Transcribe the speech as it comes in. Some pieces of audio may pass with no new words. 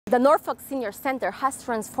The Norfolk Senior Center has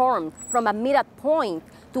transformed from a meet-up point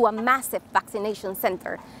to a massive vaccination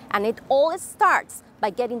center, and it all starts by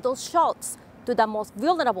getting those shots to the most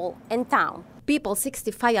vulnerable in town. People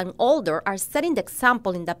 65 and older are setting the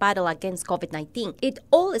example in the battle against COVID-19. It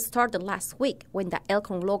all started last week when the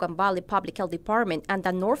Elkhorn-Logan Valley Public Health Department and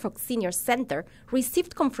the Norfolk Senior Center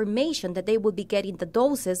received confirmation that they will be getting the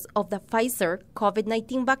doses of the Pfizer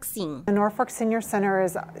COVID-19 vaccine. The Norfolk Senior Center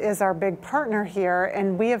is our big partner here,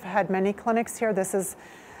 and we have had many clinics here. This is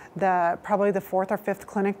probably the fourth or fifth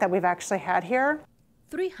clinic that we've actually had here.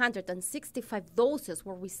 365 doses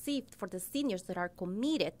were received for the seniors that are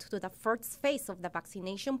committed to the first phase of the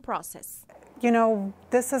vaccination process. You know,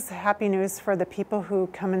 this is happy news for the people who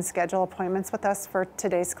come and schedule appointments with us for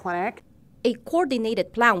today's clinic. A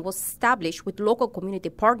coordinated plan was established with local community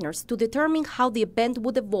partners to determine how the event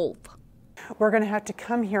would evolve. We're going to have to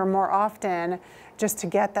come here more often just to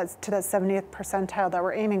get to that 70th percentile that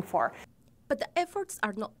we're aiming for. But the efforts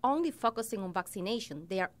are not only focusing on vaccination,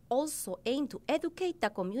 they are also aimed to educate the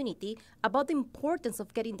community about the importance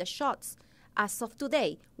of getting the shots. As of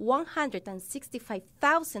today,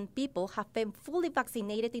 165,000 people have been fully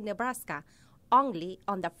vaccinated in Nebraska, only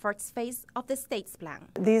on the first phase of the state's plan.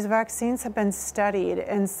 These vaccines have been studied,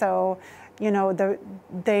 and so, you know,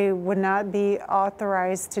 they would not be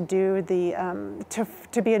authorized to do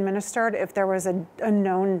to be administered if there was a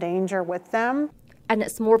known danger with them. And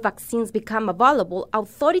as more vaccines become available,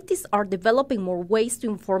 authorities are developing more ways to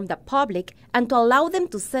inform the public and to allow them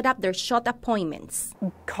to set up their shot appointments.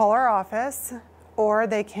 Call our office, or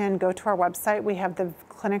they can go to our website. We have the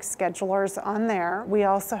clinic schedulers on there. We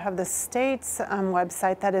also have the state's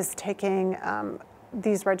website that is taking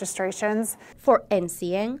these registrations. For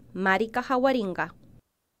NCN, Marika Jawaringa.